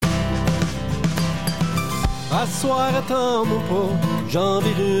À soir, attends-moi pas, j'en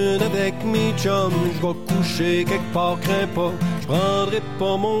vire une avec mes chums. Je vais coucher quelque part, crains pas. Je prendrai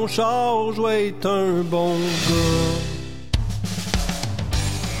pas mon char, je vais être un bon gars.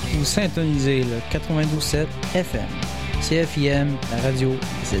 Vous syntonisez le 92.7 FM. CFIM, la radio,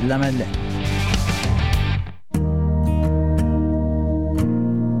 c'est de la Madeleine.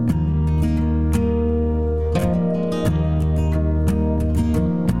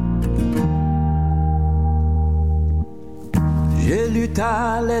 J'ai lu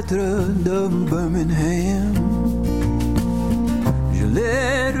ta lettre de Birmingham. Je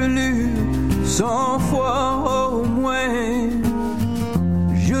l'ai relue 100 fois au moins.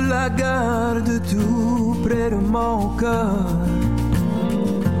 Je la garde tout près de mon cœur.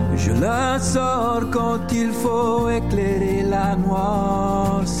 Je la sors quand il faut éclairer la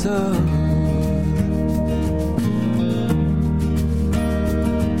noirceur.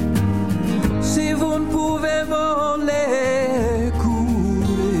 Si vous ne pouvez voler,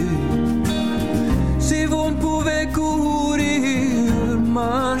 courez. Si vous ne pouvez courir,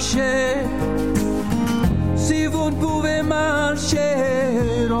 marchez. Si vous ne pouvez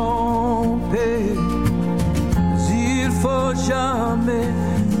marcher, rompez. Il faut jamais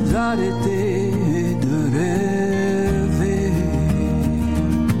arrêter de rêver.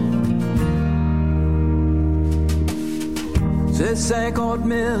 C'est 50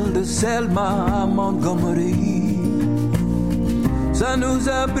 000 de Selma à Montgomery. Ça nous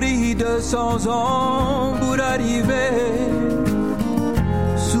a pris 200 ans pour arriver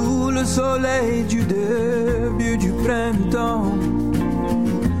sous le soleil du début du printemps.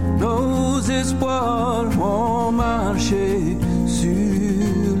 Nos espoirs ont marché sur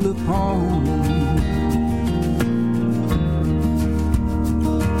le pont.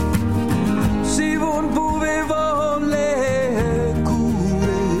 Si vous ne pouvez voler,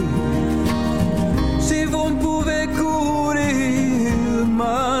 courez. Si vous ne pouvez courir,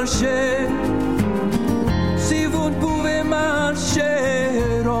 marchez. Si vous ne pouvez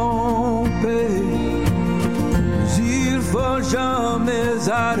marcher, rompez. Il faut jamais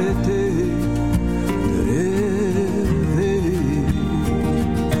arrêter de rêver.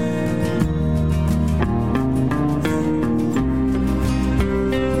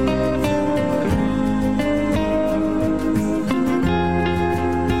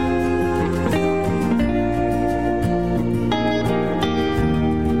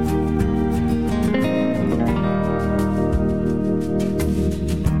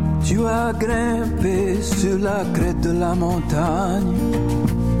 Tu as grimpé sur la crête de la montagne.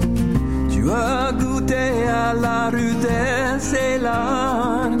 Tu as goûté à la rudesse et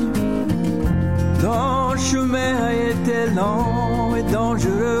l'argne. Ton chemin était lent et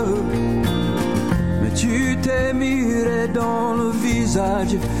dangereux, mais tu t'es miré dans le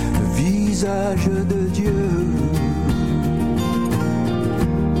visage de Dieu.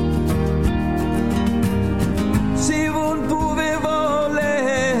 Si vous ne pouvez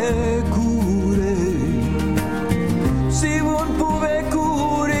voler, courez. Si vous ne pouvez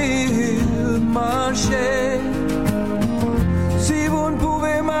courir, marchez. Si vous ne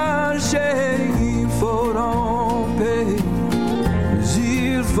pouvez marcher, il faut ramper. Mais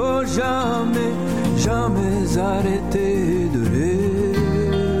il faut jamais, jamais arrêter de rêver.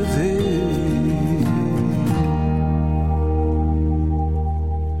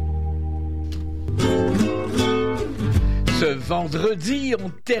 Ce vendredi, on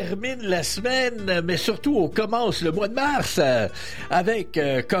termine la semaine, mais surtout on commence le mois de mars avec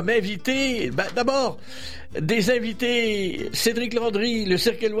comme invité, d'abord des invités, Cédric Landry, le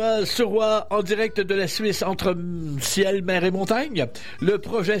Cirque-Éloise Suroît en direct de la Suisse entre ciel, mer et montagne. Le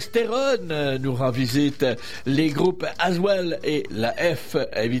projet Stérone nous rend visite, les groupes Aswell et la F,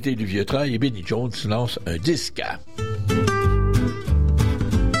 invité du Vieux-Treuil, et Benny Jones lance un disque.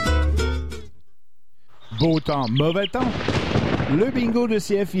 Beau temps, mauvais temps. Le bingo de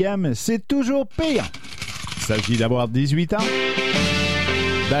CFIM, c'est toujours payant. Il s'agit d'avoir 18 ans,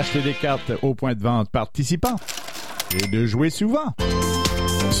 d'acheter des cartes au point de vente participant et de jouer souvent.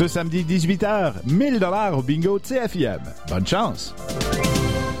 Ce samedi 18h, 1 000 $ au bingo de CFIM. Bonne chance!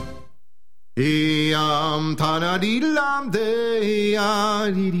 Yam tada di lam de ya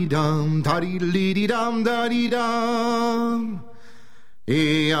di dum da di lam da di dum.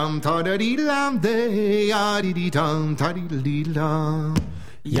 Yam tada di lam de ya di dum da di dum.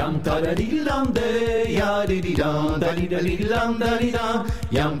 Yam tada di lam de ya di dum da di lam da di dum.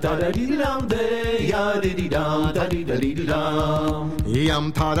 Yam tada di lam de ya di dum da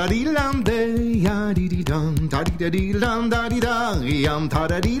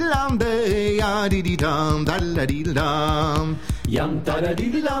di dum. Yum da da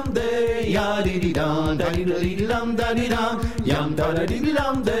dee dum day, ya dee dee dum, da dee dee dum da dee dum. Yum da da dee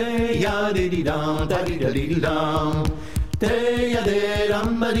dum day, ya dee dee dum, da dee dee dum. Day ya dee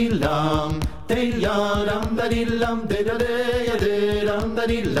dum ba dee dum, day ya dum da dee dum, day da day ya dee dum da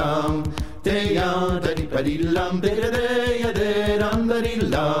dee dum. Day ya da dee ba dee dum, day da day ya dee dum da dee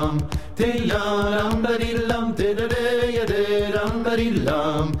dum. Day ya dum ba dee dum, day da day ya dee dum da dee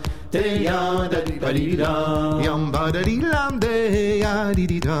dum. Day ya da dee ba dee dum. Yum ba da dee dum day ya dee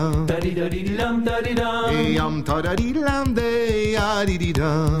dee dum. Da dee dum da dee dum. Yum ta da dee dum day ya dee dee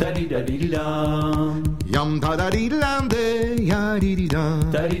dum. Da dee dum. Yum ta da dee dum day ya dee dee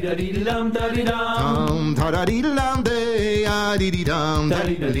dum. Da dee dum da dee dum. Ta da dee dum day ya dee dee dum. Da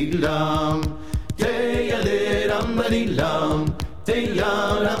dee dum. Day ya dee dum ba dee dum. Day ya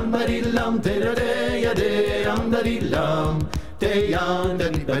dum ba dee dum. Day da day ya dee dum da dee dum. Day ya da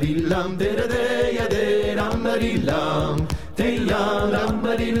dee ba dee dum. Day da day ya dee dum da dee dum. Day ya dum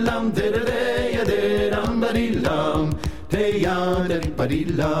ba dee dum. Day da day ya dee dum ba dee dum. Day ya da dee ba dee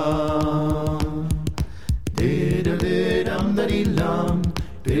dum. Day da day dum da dee dum.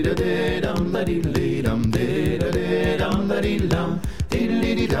 Day da day dum da dee dum. Day da day dum da dee dum. Day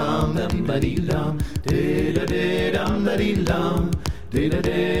dum dum ba dee dum. Day da day dum da dee dum. Day da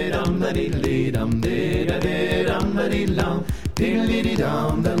day dum da dee dum. Day da day dum da dee dum. Day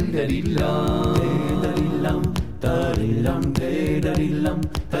dum dum da dee dum. Day da dee dum da dee dum. Day da dee dum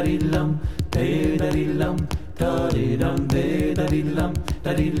da dee dum. Day da dee dum da dee dum. Day da dee dum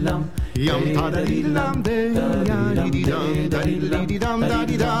da dee dum. Yum ta da dee dum day ya dee dum da dee dum da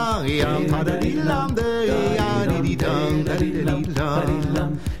dee dum. Yum ta da dee dum day ya dee dum da dee dum.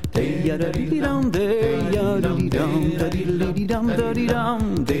 Day ya da dee dum day ya dee dum da dee dum da dee dum.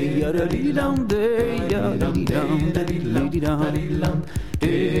 Day ya da dee dum day ya dee dum da dee dum.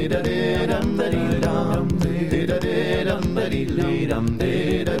 Day da dee dum da dee dum. Day da dee dum da dee dum.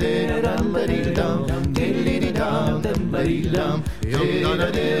 Day da dee dum da dee dum. Day dum dum ba dee dum. Day da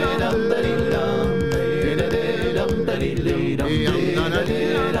dee dum da dee dum. Day da dee dum da dee dum. Day da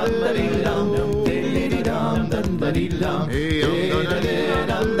dee dum da dee dum. Day dum dum ba dee dum. Day da dee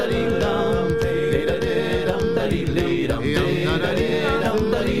dum da dee dum. Day da dee dum da dee dum. Day da dee dum da dee dum.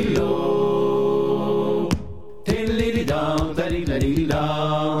 Day dum da dee dum.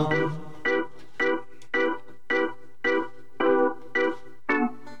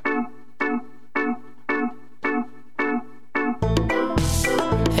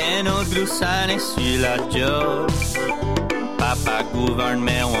 Un autre gloussane sur la job. Papa gouverne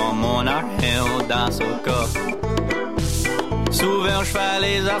mais on mon argent dans son coffre. Souvent je fais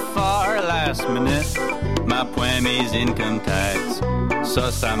les affaires last minute. Ma point mes income tax.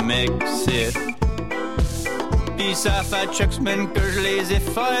 Ça m'excite. Pis ça fait chaque semaine que je les ai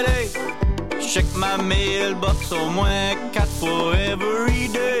filés. Check ma mailbox au moins 4 fois every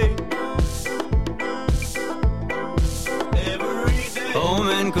day. Home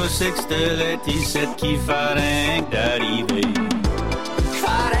and Cossix de l'étiquette qui fait rien d'arriver.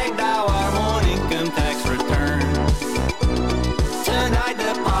 J'fais d'avoir mon income tax return. Tonight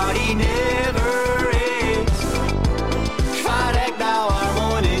the party never ends. J'fais d'avoir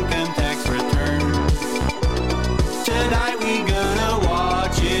mon income tax return. Tonight we gonna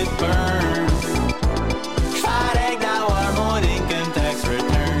watch it burn. J'fais d'avoir mon income tax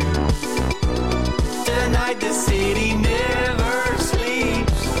return. Tonight the city never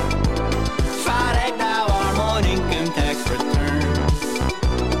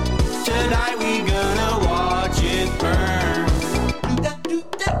Tonight we gonna watch it burn.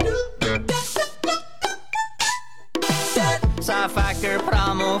 Ça fait que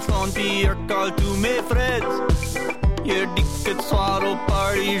prend mon phone pis recolle tous mes frais. Y'a dit que de soir au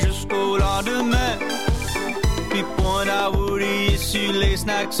party jusqu'au lendemain. Pis point à Woody sur les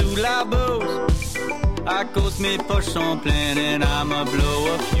snacks sous la bouse. À cause mes poches sont pleines and I'ma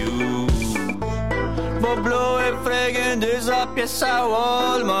blow a few. Va blower friggin' 200 pièces à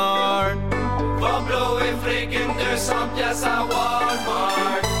Walmart. Va blower friggin' 200 pièces à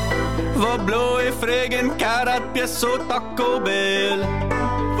Walmart. Va blower friggin' 40 pièces au Taco Bell.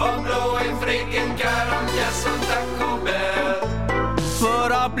 Va blower friggin' 40 pièces au Taco Bell. Va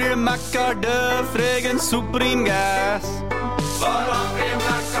remplir ma carte de friggin' Supreme Gas. Va remplir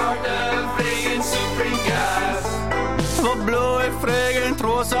ma carte de friggin' Supreme Gas. Va blower friggin'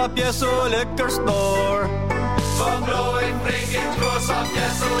 300 pièces au liquor store. Va blower friggin' 300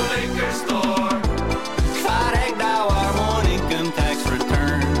 pièces au liquor store. J'fais d'avoir mon income tax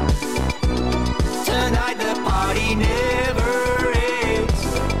return. Tonight the party never ends.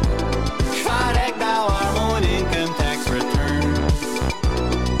 J'fais d'avoir mon income tax return.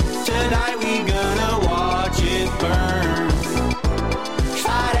 Tonight we gonna watch it burn.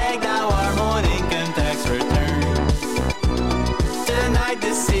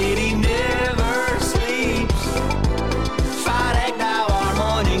 the city never sleeps. Friday now our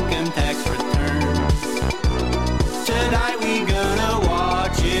morning income tax return. Tonight we gonna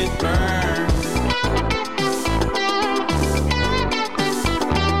watch it burn.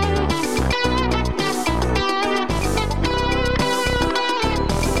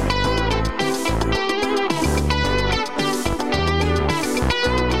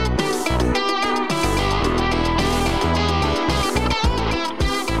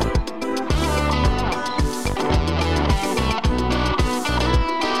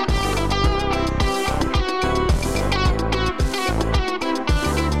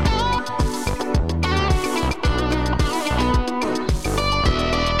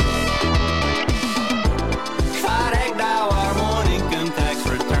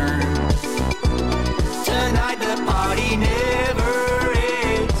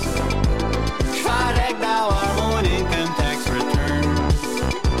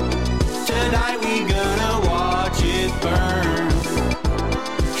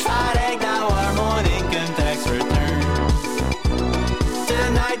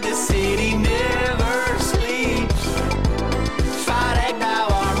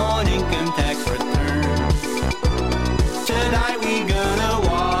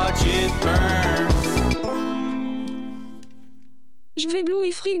 Je vais Blue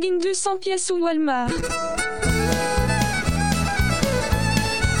et frigging 200 pièces au Walmart.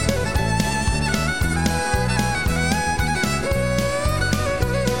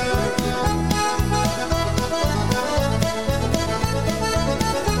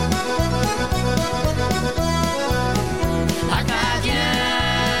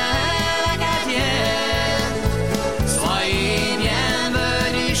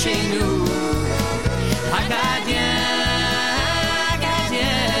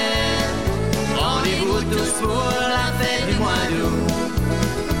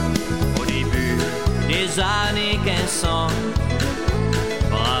 Années 1500,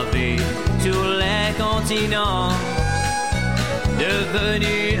 bravé tous les continents,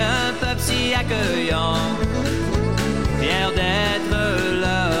 devenu un peuple si accueillant, fier d'être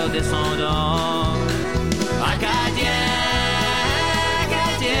leur descendant. Acadiens,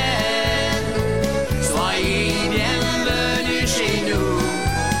 Acadiennes, soyez bienvenus chez nous.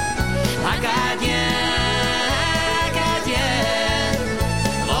 Acadiens, Acadiennes,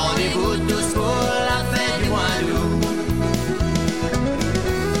 rendez-vous tous pour la fête du mois d'août.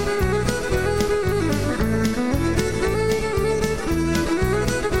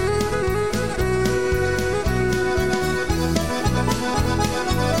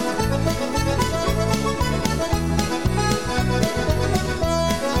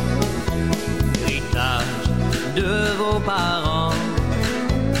 Héritage de vos parents,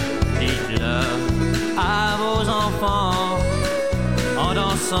 dites-le à vos enfants, en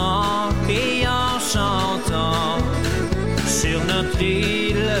dansant et en chantant sur notre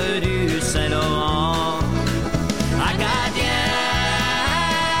île du Saint-Laurent. Acadiens,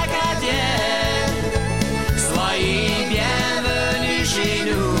 Acadiennes, soyez bienvenus chez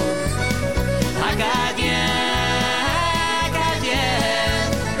nous. Acadiens,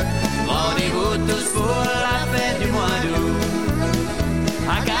 Acadiennes, rendez-vous tous pour la fête du mois d'août.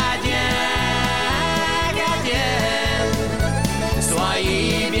 Acadiens, Acadiennes,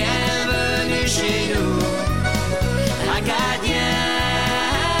 soyez bienvenus chez nous. Acadiens,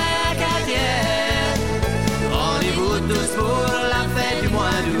 Acadiennes, rendez-vous tous pour la fête du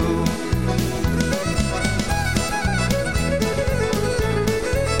mois d'août.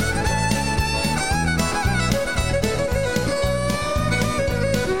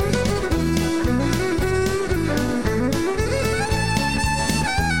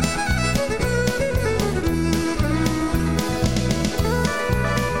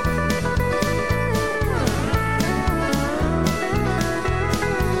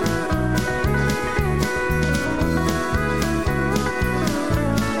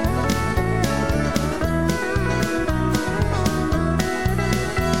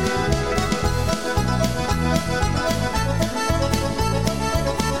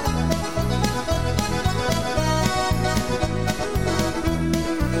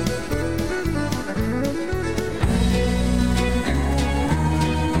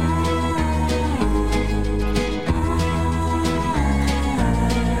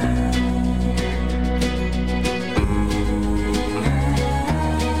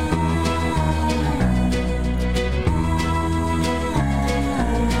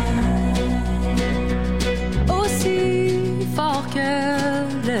 Aussi fort que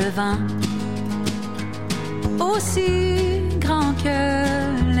le vent, aussi grand que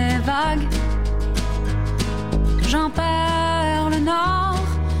les vagues, j'en perds le nord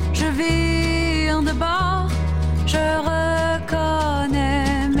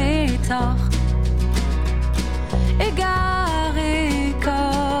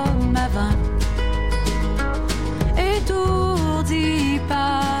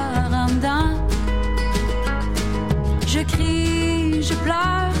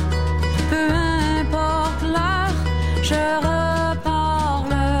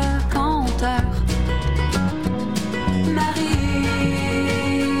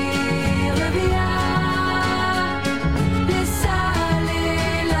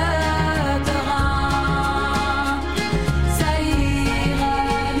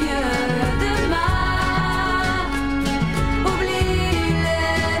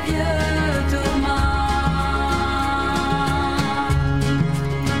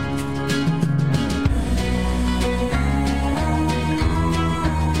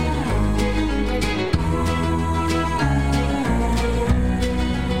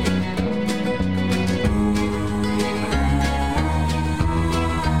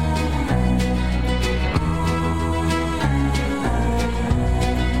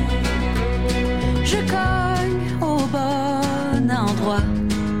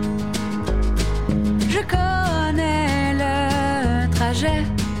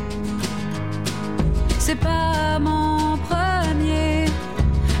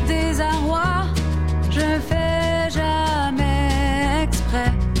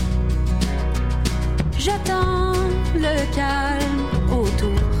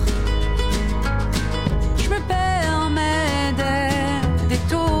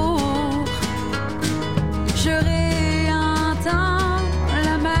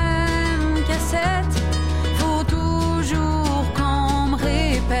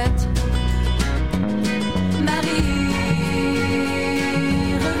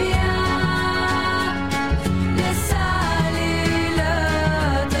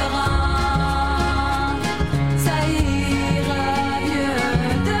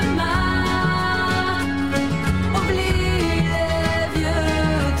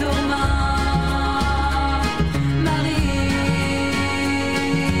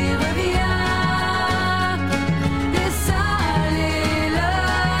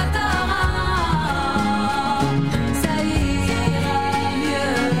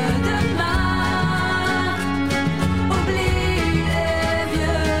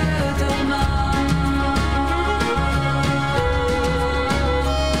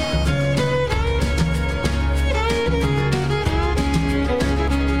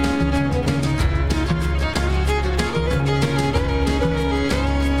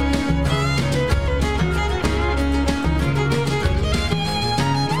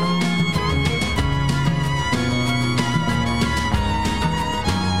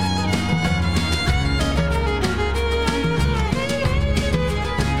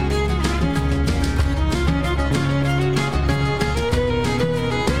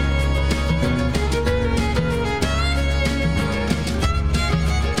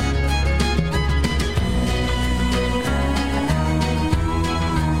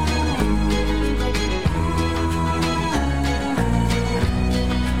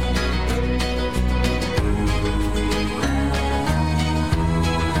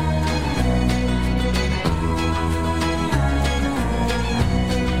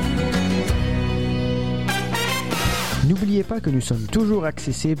pas que nous sommes toujours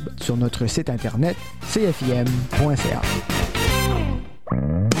accessibles sur notre site internet cfim.ca.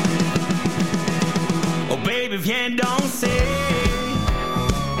 Oh baby, viens danser.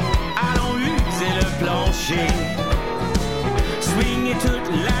 Allons user le plancher. Swinger toute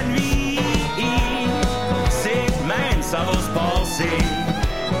la nuit. C'est demain, ça va se passer.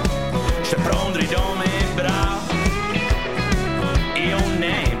 Je te prendrai dans mes bras et on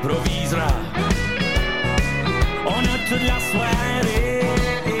improvisera. On a toute la soirée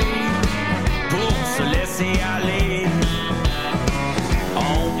pour se laisser aller.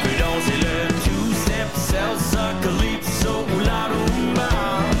 On peut danser le two-step, salsa, calypso ou la rumba.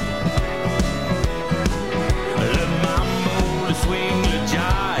 Le mambo, le swing, le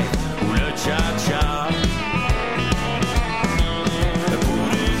jive ou le cha-cha. Pour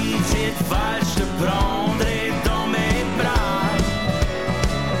une petite valse, je te prendrai dans mes bras.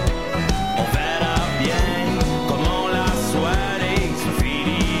 On verra bien comment la soirée se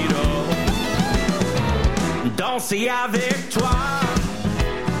finira. Danser avec toi,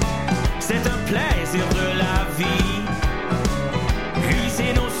 c'est un plaisir de la vie.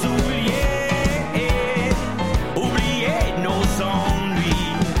 User nos souliers, oublier nos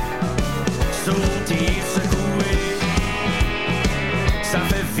ennuis. Sauter, secouer, ça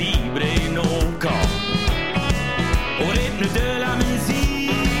fait vibrer nos corps. Au rythme de la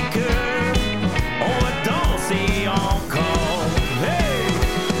musique, on va danser encore. Hey!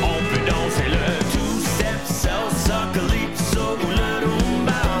 On peut danser le two-step, salsa, calypso ou le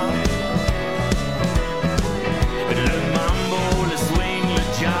rumba. Le mambo, le swing, le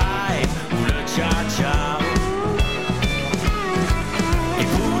jive ou le cha-cha. Et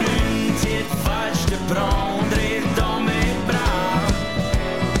pour une petite vache, je te prendrai dans mes bras.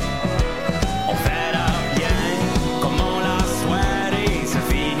 On verra bien comment la soirée se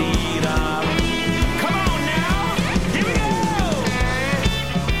finira. Come on now, here we go!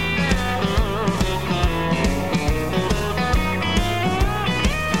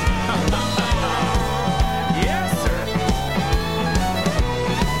 Yes, sir.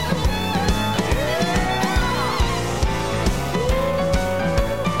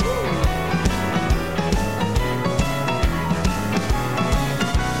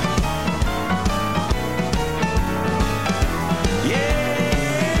 Yeah,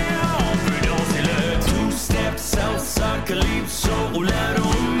 on peut danser le two-step, salsa, calypso ou la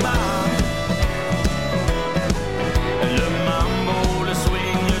rumba. Le mambo, le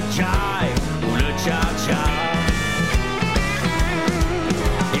swing, le jive ou le cha-cha.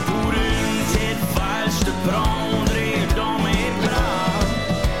 Et pour une petite valse, je te prendrai dans mes bras.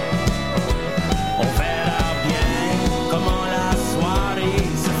 On verra bien comment la soirée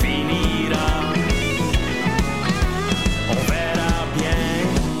se finira. On verra bien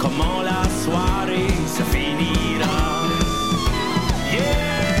comment la soirée se finira.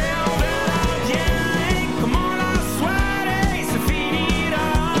 Yeah, on verra bien comment la soirée se finira.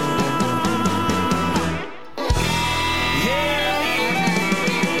 Yeah,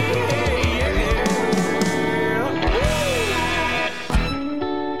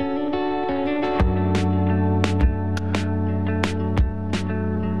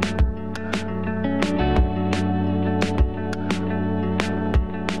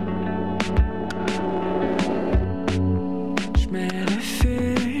 Je mets le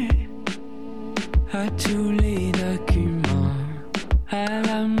feu à tous les documents, à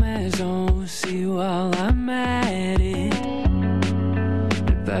la maison aussi ou à la mairie.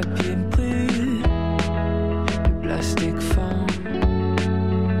 Le papier brûle, le plastique fond.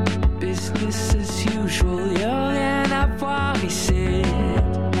 Business as usual, y'a rien à voir ici.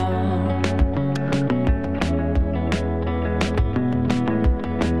 Non.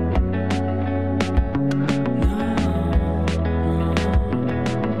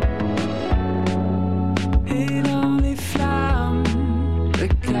 Et dans les flammes, le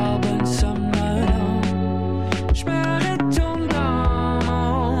carbone somnolent, je me retourne dans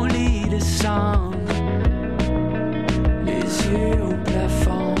mon lit de sang. Les yeux au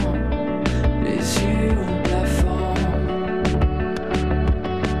plafond, les yeux au plafond.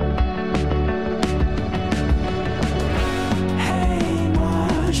 Hey, moi,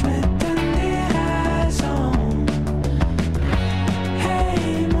 je me donne des raisons.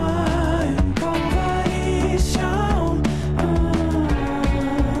 Hey, moi, une convolution.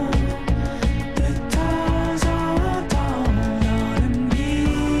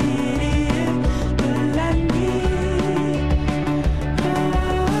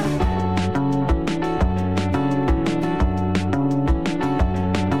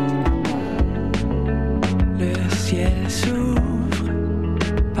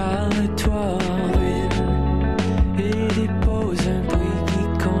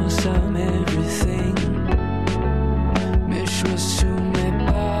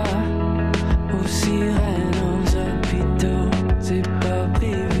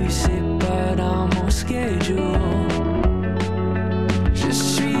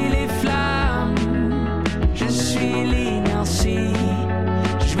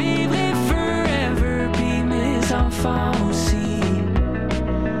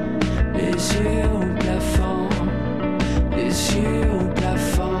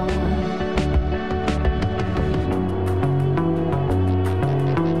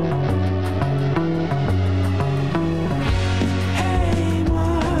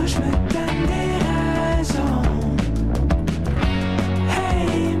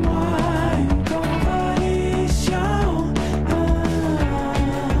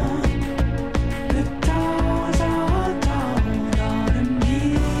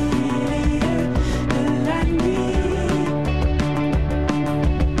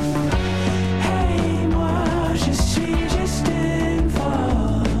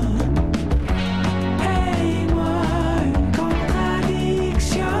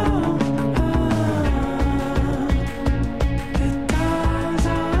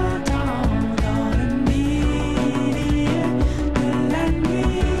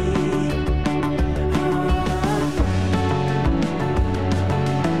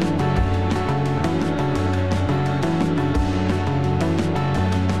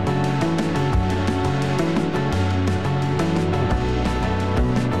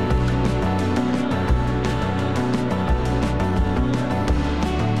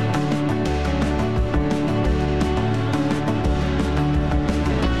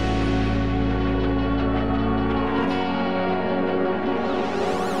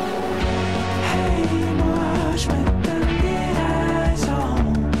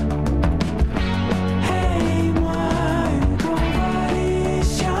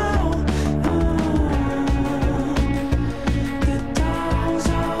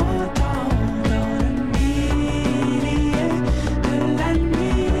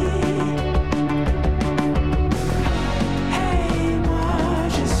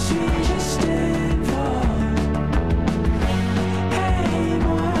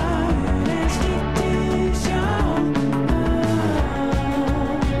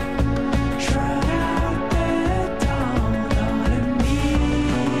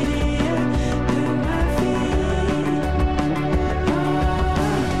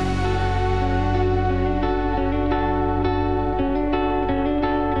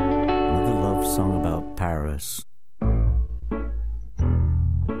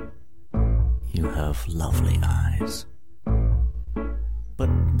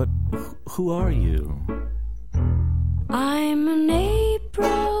 But who are you? I'm an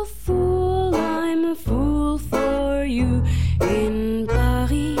April fool, I'm a fool for you in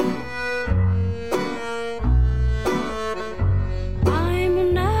Paris. I'm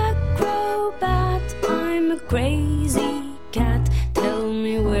an acrobat, I'm a crazy cat. Tell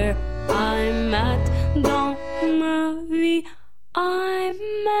me where I'm at dans ma vie. I'm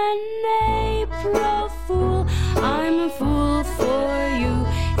an April fool, I'm a fool for you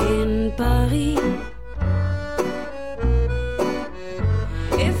in Paris.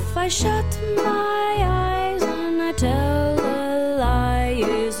 If I shut my eyes and I tell a lie,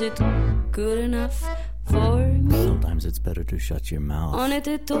 is it good enough for me? Sometimes it's better to shut your mouth. On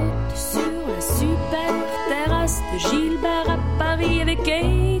était toutes sur la super terrasse de Gilbert à Paris avec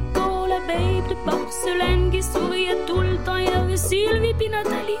Keiko, la babe de porcelaine qui souriait tout le temps. Il y avait Sylvie puis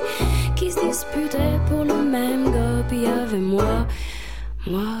Nathalie qui se disputaient pour le même gars. Puis il y avait moi,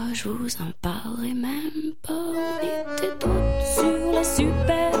 je vous en parlerai même pas. On était toutes sur la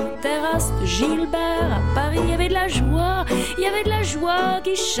super terrasse de Gilbert à Paris. Il y avait de la joie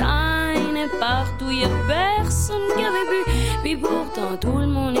qui shinait partout. Il y avait personne qui avait bu, puis pourtant tout le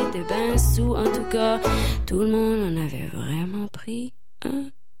monde était ben sous. En tout cas, tout le monde en avait vraiment pris un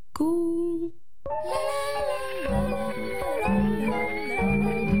coup.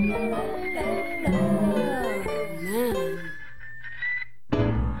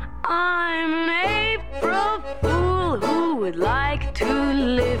 I'm an April fool who would like to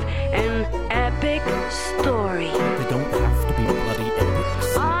live an epic story. They don't have to be bloody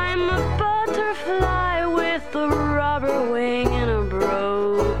epics. I'm a butterfly with a rubber wing and a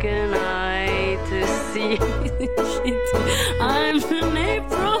broken eye to see. I'm an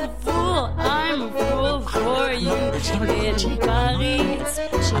April fool, I'm a fool for you in Paris.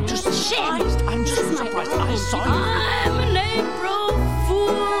 I'm just surprised. I'm sorry. I'm an April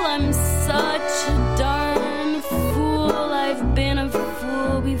fool, I'm such a darn fool. I've been a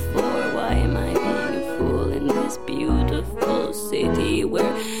fool before. Why am I being a fool in this beautiful city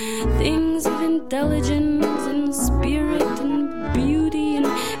where things of intelligence and spirit and beauty and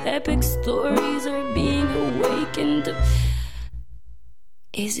epic stories are being awakened?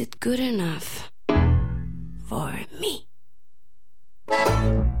 Is it good enough for me?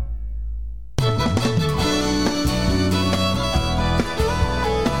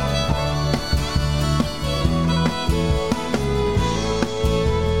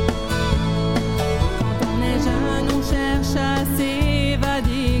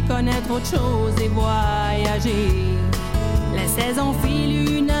 Connaître autre chose et voyager. Les saisons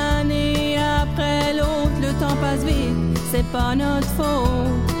filent une année après l'autre, le temps passe vite, c'est pas notre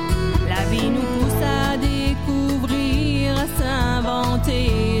faute. La vie nous pousse à découvrir, à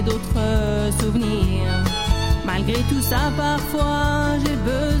s'inventer d'autres souvenirs. Malgré tout ça, parfois j'ai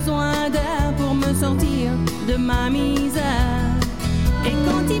besoin d'air pour me sortir de ma misère. Et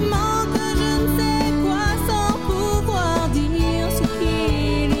quand il manque, je ne sais quoi sans pouvoir dire ce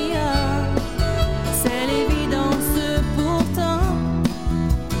qu'il y a. C'est l'évidence pourtant.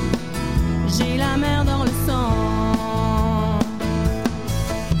 J'ai la mer dans le sang.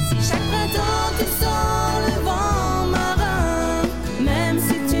 Si chaque printemps tu sens le vent marin, même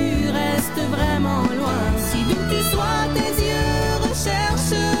si tu restes vraiment loin, si d'où tu sois tes yeux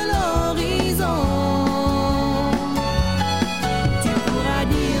recherchent l'horizon, tu pourras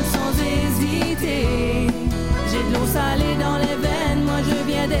dire sans hésiter: j'ai de l'eau salée dans les veines, moi je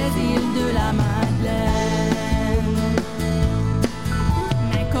viens des îles de la Madeleine.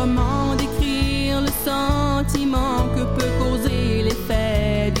 Mais comment décrire le sentiment que peut causer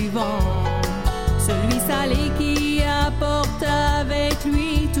l'effet du vent? Celui salé qui apporte avec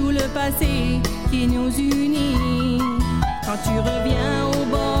lui tout le passé qui nous unit. Quand tu reviens au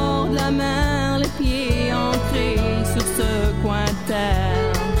bord de la mer, les pieds ancrés sur ce coin de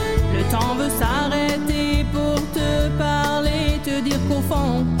terre, le temps veut s'arrêter pour te parler, te dire qu'au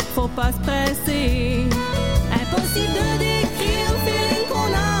fond, faut pas se presser. Impossible de décrire le feeling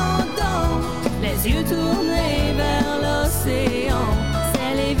qu'on a en dedans, les yeux tournés vers l'océan.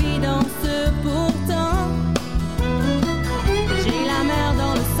 C'est l'évidence pourtant. J'ai la mer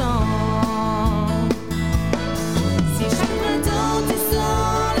dans le sang. Si chaque printemps tu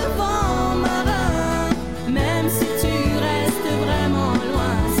sens le vent marin, même si tu restes vraiment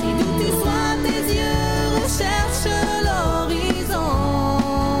loin, si d'où tu sois tes yeux recherchent l'horizon,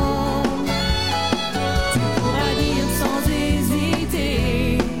 tu pourras dire sans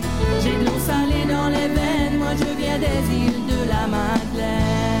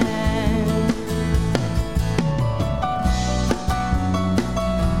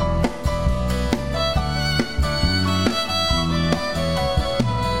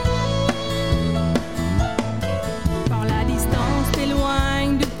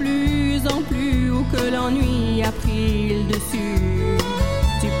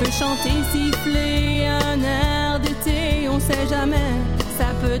Chanter, siffler un air d'été, on sait jamais, ça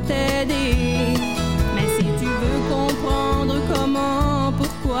peut t'aider. Mais si tu veux comprendre comment,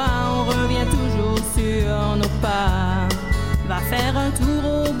 pourquoi on revient toujours sur nos pas, va faire un tour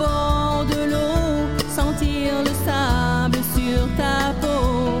au bord de l'eau, sentir le sable sur ta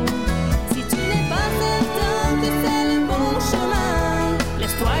peau. Si tu n'es pas certain que c'est le bon chemin,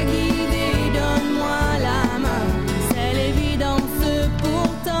 laisse-toi guider, donne-moi la main. C'est l'évidence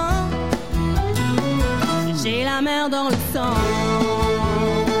pourtant, j'ai la mer dans le sang.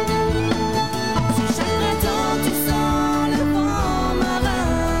 Si chaque printemps tu sens le vent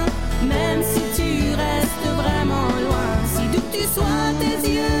marin, même si tu restes vraiment loin, si d'où que tu sois tes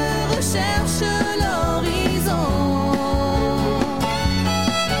yeux recherchent l'horizon,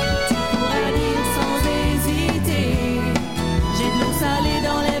 tu pourras dire sans hésiter, j'ai de l'eau salée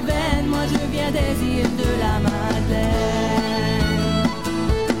dans les veines, moi je viens des îles de la Madeleine.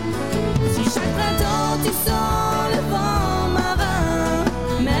 Si chaque printemps tu sens le vent marin,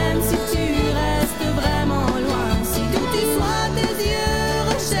 même si tu restes vraiment loin, si d'où tu sois tes yeux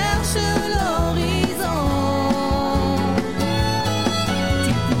recherchent l'horizon,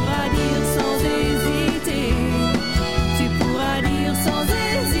 tu pourras dire sans hésiter, tu pourras dire sans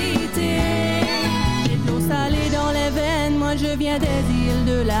hésiter, j'ai de l'eau salée dans les veines, moi je viens des îles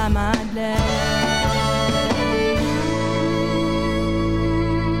de la Madeleine.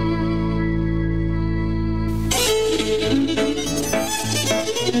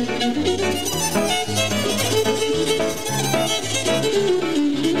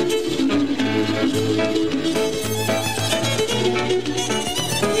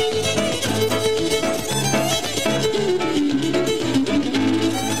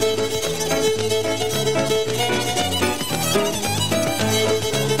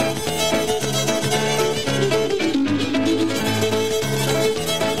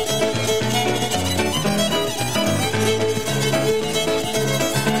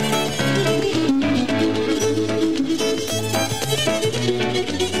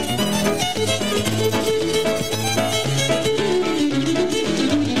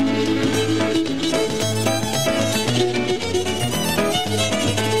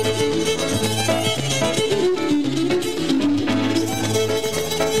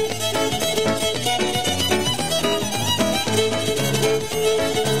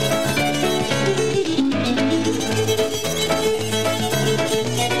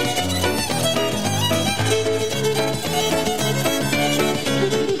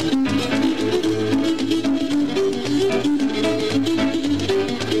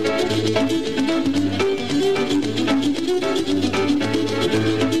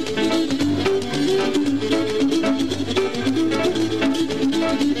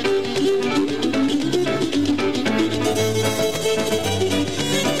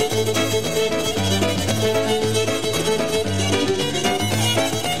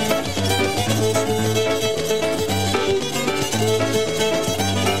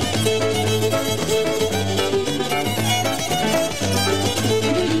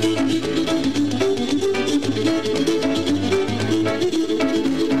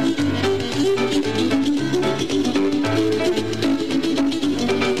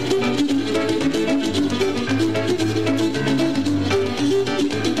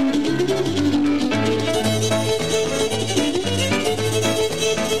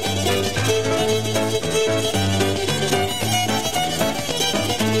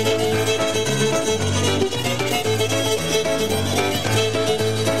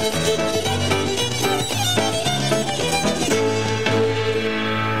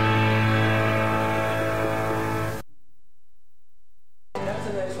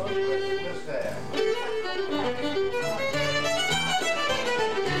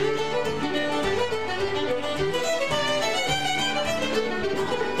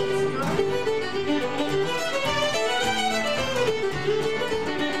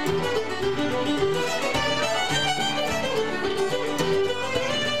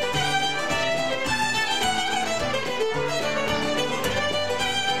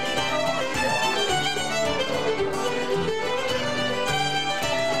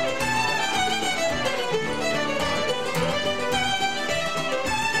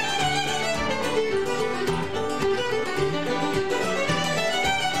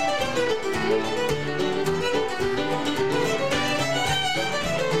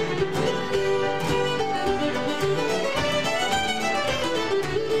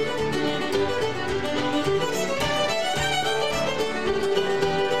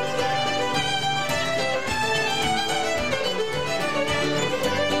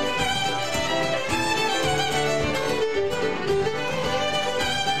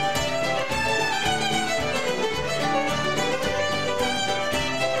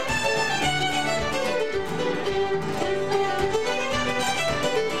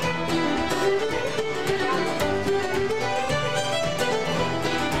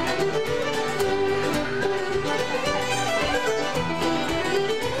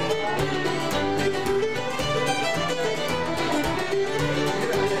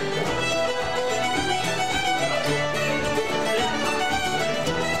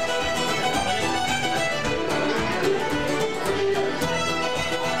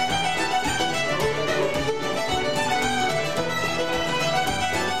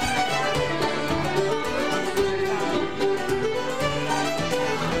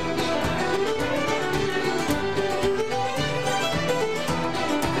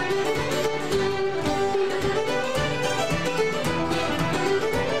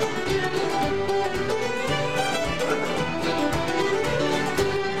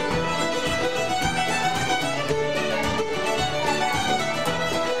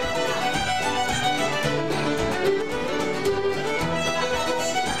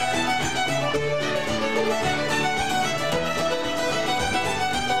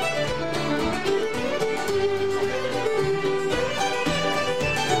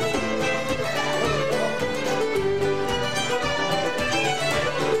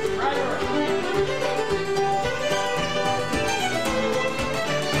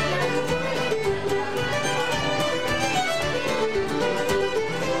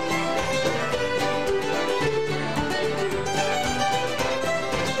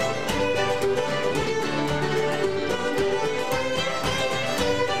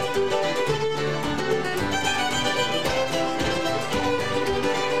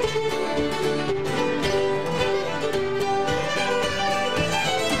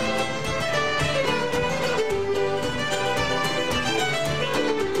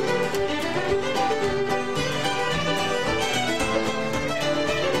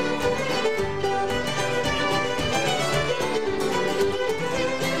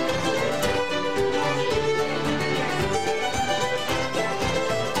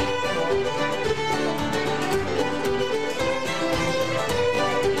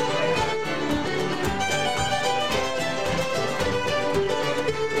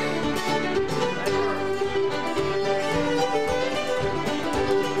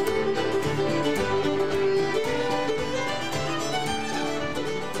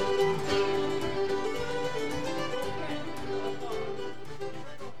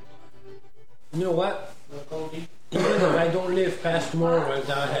 know what? Even if I don't live past tomorrow, I'm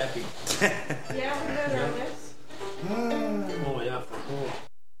not happy. Yeah, we're good on this. Oh, yeah, for sure.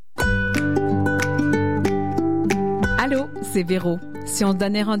 Allô, c'est Véro. Si on se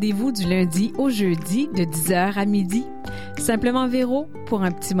donnait rendez-vous du lundi au jeudi de 10h à midi, simplement Véro pour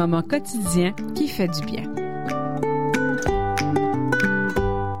un petit moment quotidien qui fait du bien.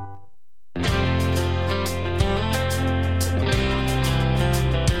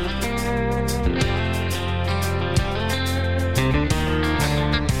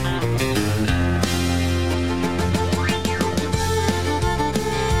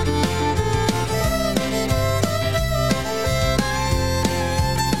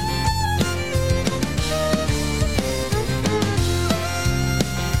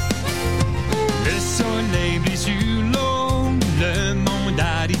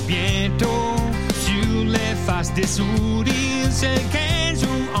 Des sourires, c'est 15 jours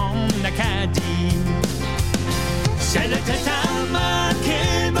en Acadie. C'est le tétama,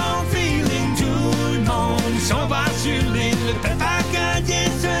 quel bon feeling. Tout le monde s'en va sur l'île. Le peuple acadien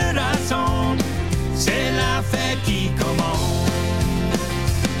se rassemble. C'est la fête qui commence.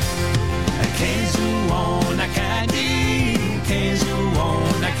 15 jours en Acadie, 15 jours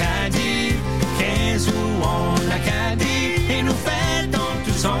en Acadie, 15 jours en Acadie. Et nous fêtons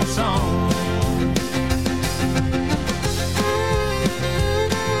tous ensemble.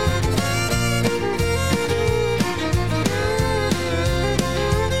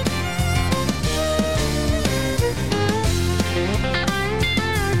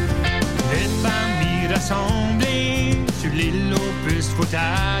 Rassemblés sur l'île Opus, faut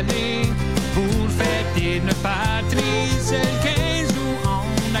aller pour fêter notre patrie. C'est le 15 jours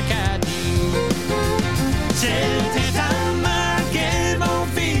en Acadie. C'est le tétama, quel bon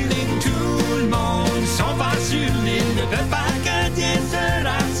feeling. Tout le monde s'en va sur l'île. Le peuple acadien se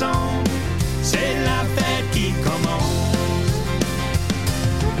rassemble. C'est la fête qui commence.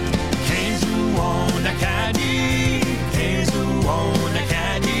 15 jours en Acadie, 15 jours en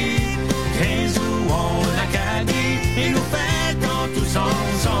Acadie, 15 jours en Acadie, et nous fêtons tous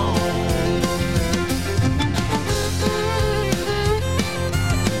ensemble.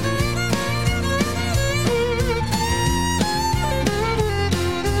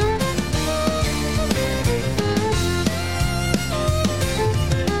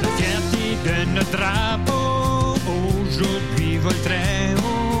 La fierté de notre drapeau aujourd'hui vole très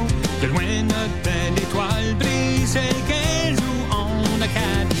haut. De loin notre belle étoile brille, c'est le 15 jours en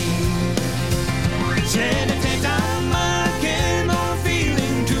Acadie. C'est le tétama, quel bon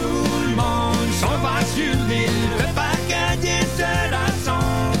feeling. Tout le monde s'en va sur l'île. Le peuple acadien se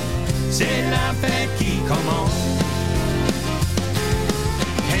rassemble. C'est la fête qui commence.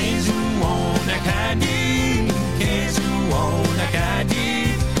 15 jours en Acadie, 15 jours en Acadie,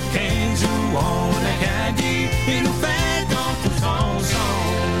 15 jours en Acadie. Et nous fêtons tous ensemble.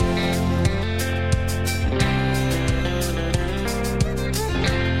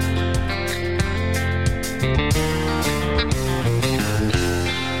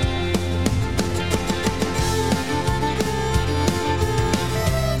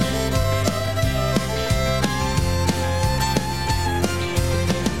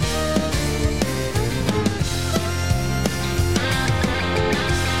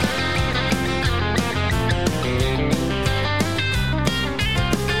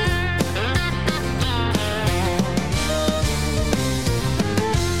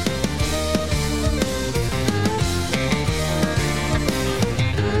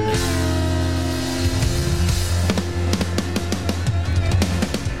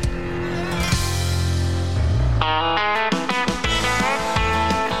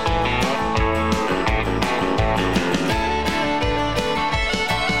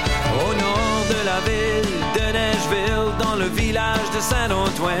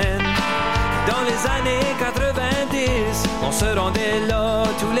 Saint-Antoine. Dans les années 90, on se rendait là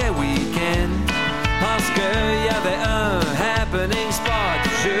tous les week-ends parce qu'il y avait un happening spot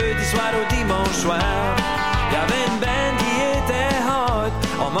jeudi soir au dimanche soir. Il y avait une band qui était hot,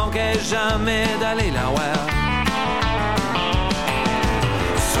 on manquait jamais d'aller la voir.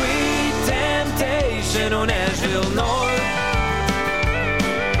 Sweet Temptation au Nashville North.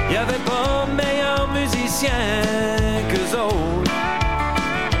 Il y avait pas meilleur musicien qu'eux autres.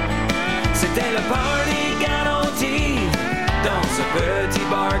 C'était le party garanti dans ce petit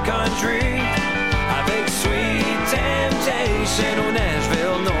bar country avec Sweet Temptation au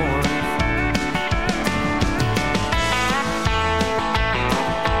Nashville North.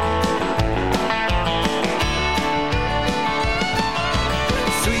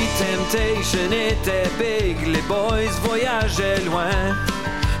 Sweet Temptation était big, les boys voyageaient loin.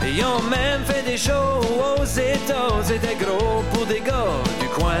 Ils ont même fait des shows aux États, c'était gros pour des gars du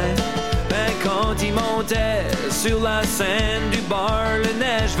coin. Ben quand ils montaient sur la scène du bar, le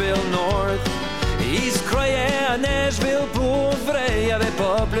Nashville North, ils se croyaient à Nashville pour vrai, y avait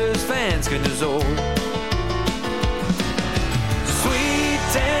pas plus fans que nous autres. Sweet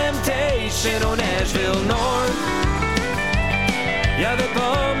Temptation au Nashville North, y avait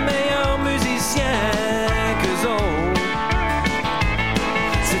pas meilleur musicien qu'eux autres.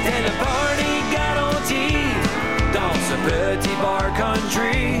 C'était le party garanti dans ce petit bar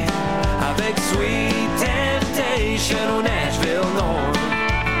country, avec Sweet Temptation au Nashville North.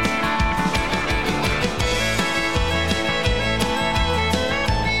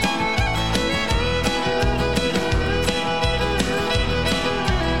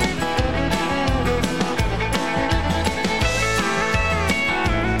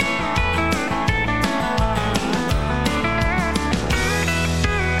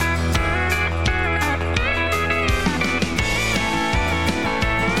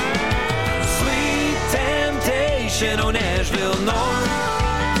 Au Nashville North,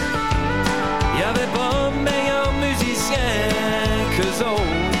 y'avait pas meilleur musicien qu'eux autres.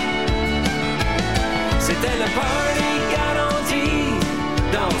 C'était le party garanti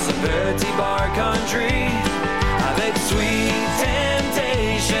dans ce petit bar country, avec Sweet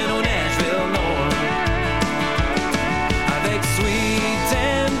Temptation au Nashville North, avec Sweet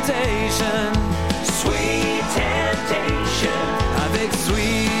Temptation, Sweet Temptation, avec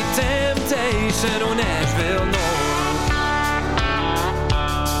Sweet Temptation au Nashville North.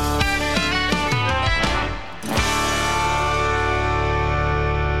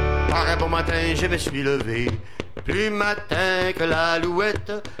 Par un bon matin, je me suis levé, plus matin que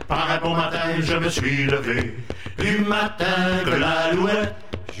l'alouette. Par un bon matin, je me suis levé, plus matin que l'alouette.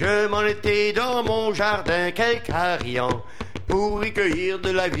 Je m'en étais dans mon jardin, quel carillon, pour y cueillir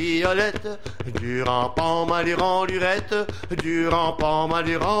de la violette. Du rampant malurant lurette, du rampant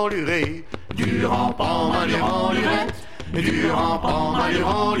malurant luré, du rampant malurant lurette, du rampant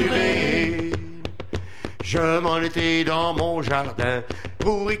malurant luré. Je m'en étais dans mon jardin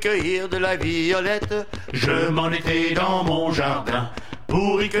pour y cueillir de la violette. Je m'en étais dans mon jardin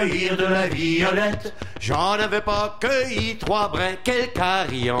pour y cueillir de la violette. J'en avais pas cueilli 3 brins, quel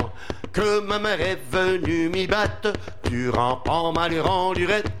carillon, que ma mère est venue m'y battre. Du rampant malurant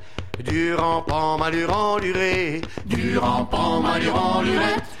lurette, du rampant malurant luré, du rampant malurant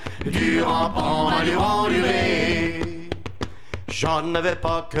lurette, du rampant malurant luré. J'en avais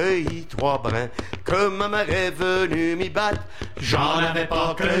pas cueilli 3 brins, que ma mère est venue m'y battre. J'en avais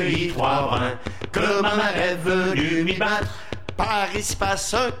pas cueilli 3 brins, que ma mère est venue m'y battre. Par ici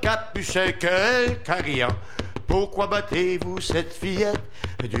passe un capucin, quel carillon, pourquoi battez-vous cette fillette?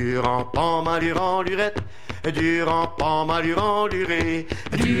 Du rampant malurant lurette, du rampant malurant luré,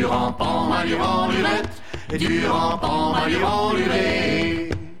 du rampant malurant lurette, du rampant malurant luré.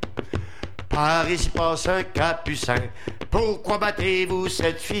 Par ici passe un capucin, pourquoi battez-vous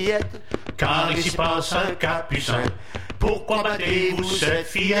cette fillette? Car ici passe un capucin, pourquoi battez-vous cette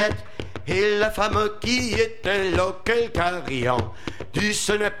fillette? Et la femme qui était là, quel carillon, dit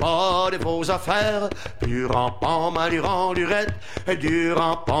ce n'est pas de vos affaires. Du rampant malurant lurette, du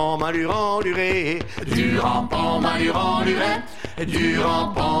rampant malurant luré, du rampant malurant lurette, du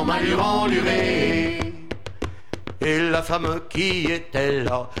rampant malurant luré. Et la femme qui était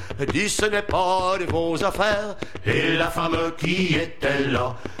là dit ce n'est pas de vos affaires. Et la femme qui était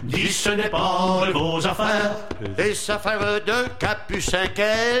là dit ce n'est pas de vos affaires. Les affaires d'un capucin,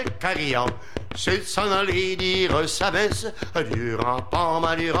 quel carillon, c'est s'en aller dire sa messe. Du rampant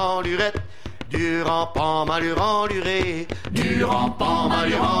malurant lurette, du rampant malurant luré, du rampant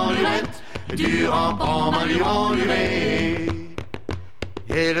malurant lurette, du rampant malurant luré.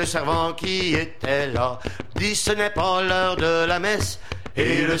 Et le servant qui était là dit ce n'est pas l'heure de la messe.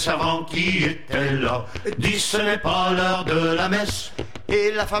 Et le servant qui était là dit ce n'est pas l'heure de la messe.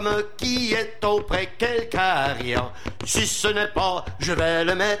 Et la femme qui est auprès, quel carillon, si ce n'est pas, je vais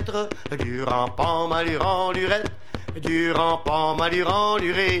le mettre. Du rampant malurant lurette, du rampant malurant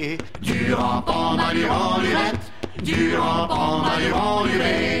luré, du rampant malurant lurette, du rampant malurant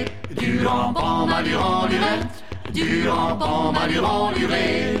luré, du rampant malurant lurette, du rampant malurant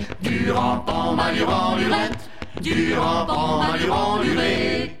luré, du rampant malurant lurette, du rampant malurant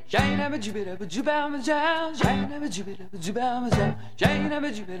luré.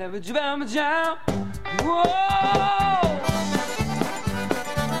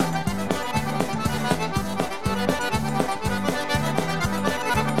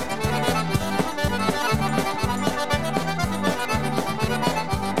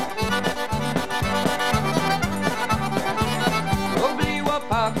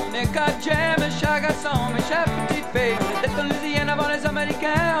 Cajun, mes chers garçons, mes chères petites filles. On était en Louisiane avant les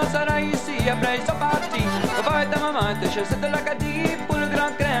Américains, on s'en a ici, après ils sont partis. Papa et ta maman étaient chassés de l'Acadie pour le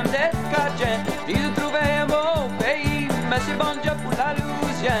grand crème des Cajuns. Ils ont trouvé un beau pays, mais c'est bon Dieu pour la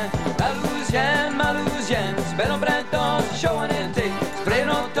Louisiane. La Louisiane, ma Louisiane, c'est belle en printemps, c'est chaud en été. C'est vrai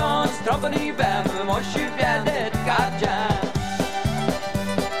longtemps, c'est trop en hiver, mais moi je suis fier d'être Cajun.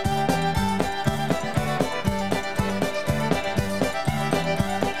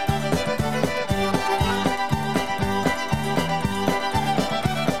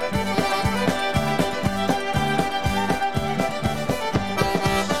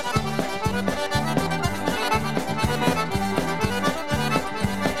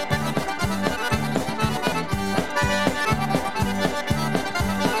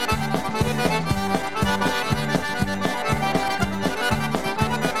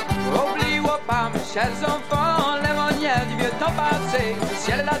 Chers enfants, les manières du vieux temps passé, le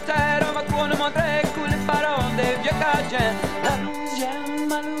ciel et la terre, on va tout nous montrer couler les paroles des vieux Cajuns. La Louisiane,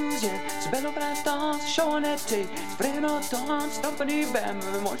 ma Louisiane, c'est belle au printemps, c'est chaud en été, c'est vrai en automne, c'est trop en hiver,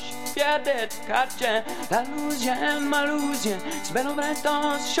 mais moi je suis fier d'être Cajun. La Louisiane, ma Louisiane, c'est belle au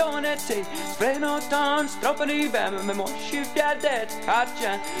printemps, c'est chaud en été, c'est vrai en automne, c'est trop en hiver, mais moi je suis fier d'être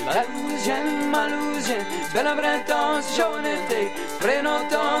Cajun. La Louisiane, ma Louisiane, c'est belle au printemps, c'est chaud en été, c'est vrai en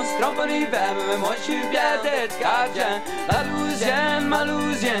automne, c'est trop en hiver, mais moi je suis fier d'être Cajun. La Louisiane, ma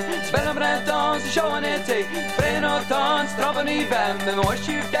Louisiane, c'est belle en printemps, c'est chaud en été, c'est vrai en automne, c'est trop en hiver, mais moi je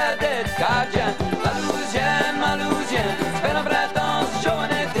suis fier d'être Cajun. La Louisiane, ma Louisiane, c'est belle en printemps, c'est chaud en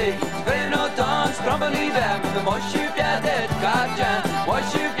été, c'est vrai en automne, c'est trop en hiver, mais moi je suis fier d'être Cajun. Moi je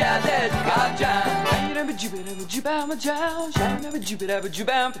suis fier d'être Cajun.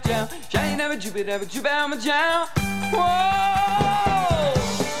 Whoa!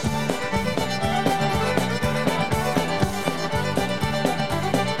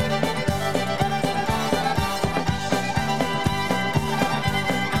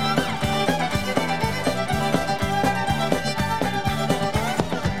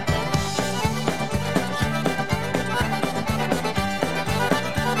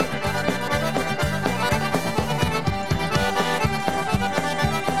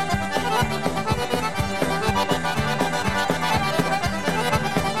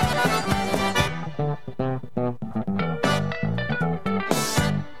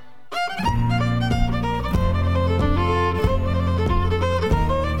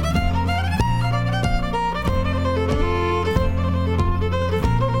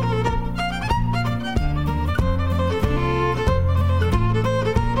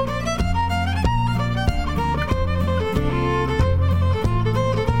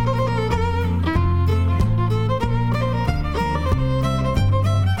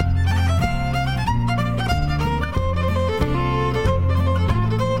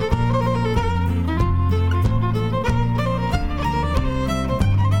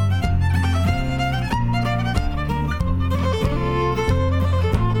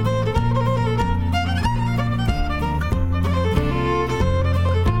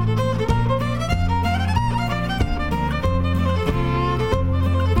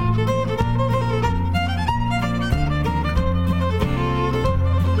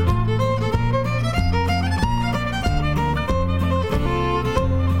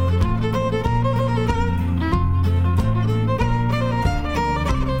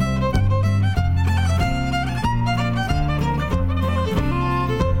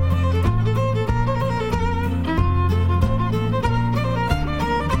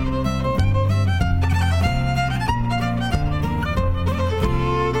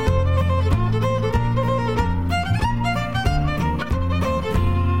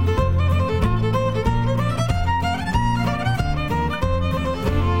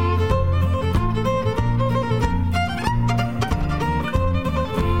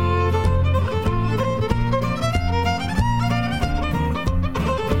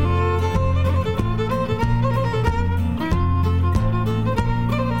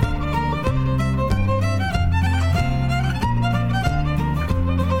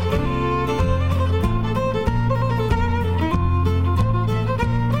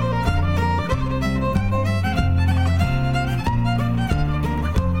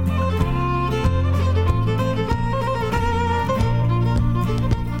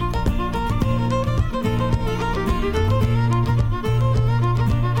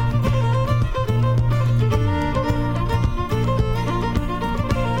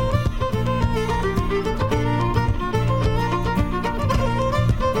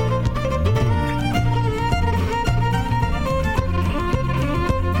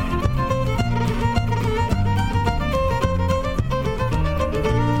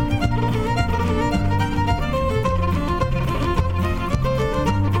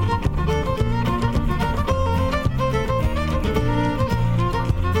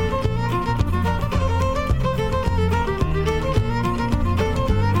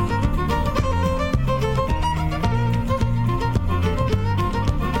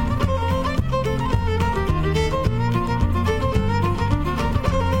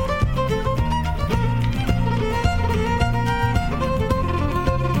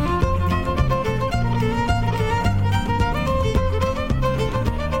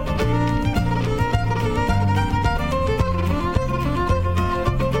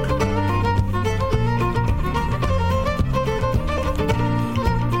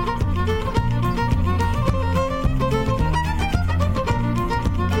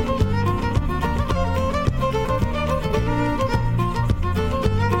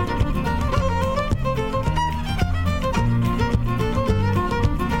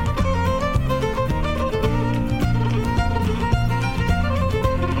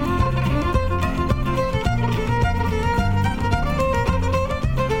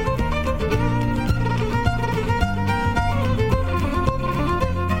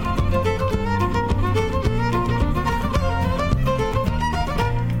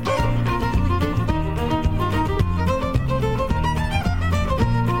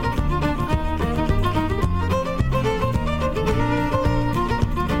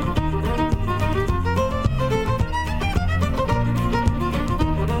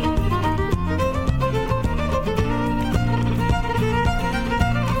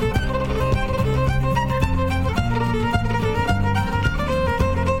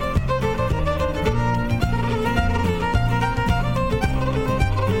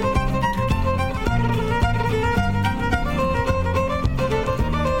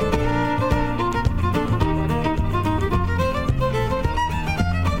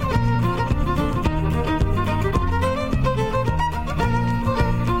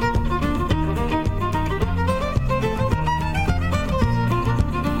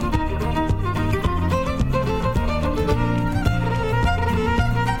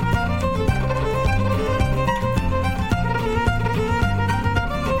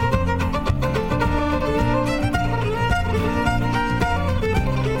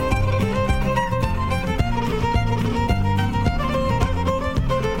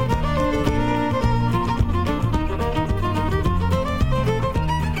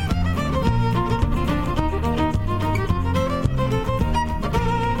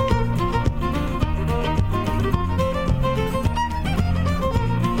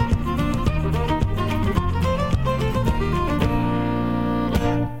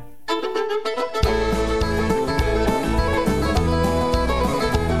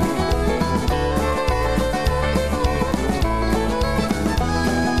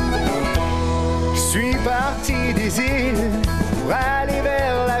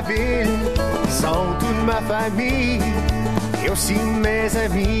 ma famille et aussi mes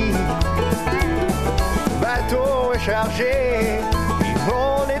amis. Le bateau est chargé, puis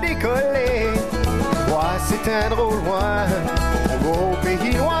on est décollé. Moi, c'est un drôle loin, un beau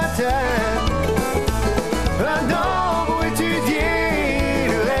pays lointain. Un an pour étudier,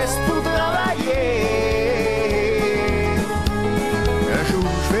 le reste pour travailler. Un jour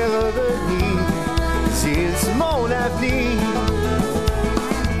je vais revenir, c'est mon avenir.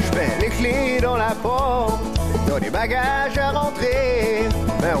 Je mets les clés dans la porte, dans les bagages à rentrer.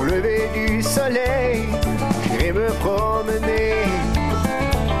 Mais au lever du soleil, j'irai me promener.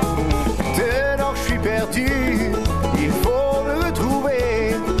 Maintenant que je suis perdu, il faut me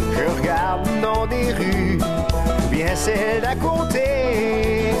retrouver. Je regarde dans des rues, bien celle d'à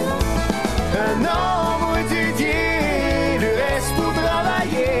côté. Un an pour étudier, le reste pour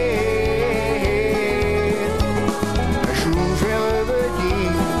travailler. Un jour je vais revenir,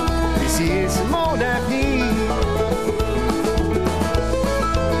 ici c'est mon avenir.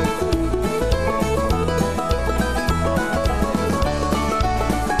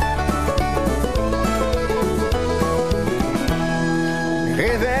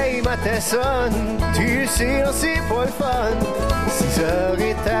 Réveil matin sonne, tu sais, c'est pas le fun. 6 heures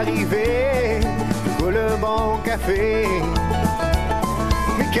est arrivé, pour le bon café.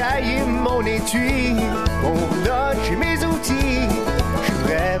 Mes cahiers, mon étui, mon note et mes outils. Je suis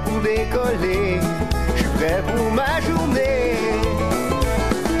prêt pour décoller, je suis prêt pour ma journée.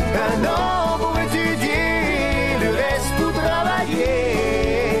 Un an pour étudier, le reste pour travailler.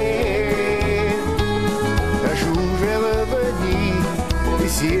 Un jour je vais revenir,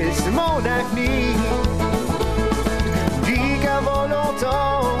 ici c'est mon avenir. Dis qu'avant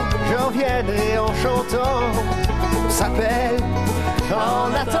longtemps, j'en reviendrai en chantant. Ça s'appelle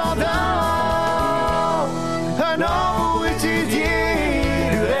En attendant. Un an pour étudier,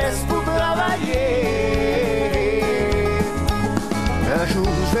 le reste pour travailler. Un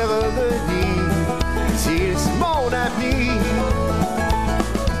jour je vais revenir, ici c'est mon avenir.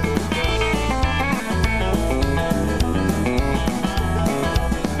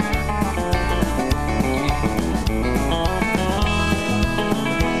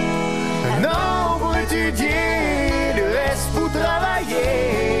 Le reste pour travailler.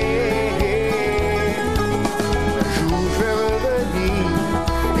 Un jour je vais revenir,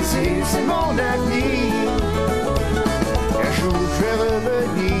 et c'est mon avenir. Un jour je vais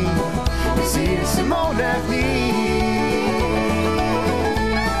revenir, et c'est mon avenir.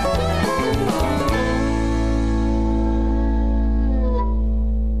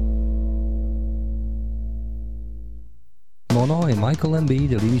 Mon nom est Michael Lemby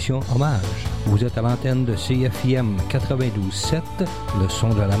de l'émission Hommage. Vous êtes à l'antenne de CFIM 92.7, le son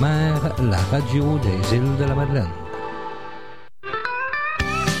de la mer, la radio des îles de la Madeleine.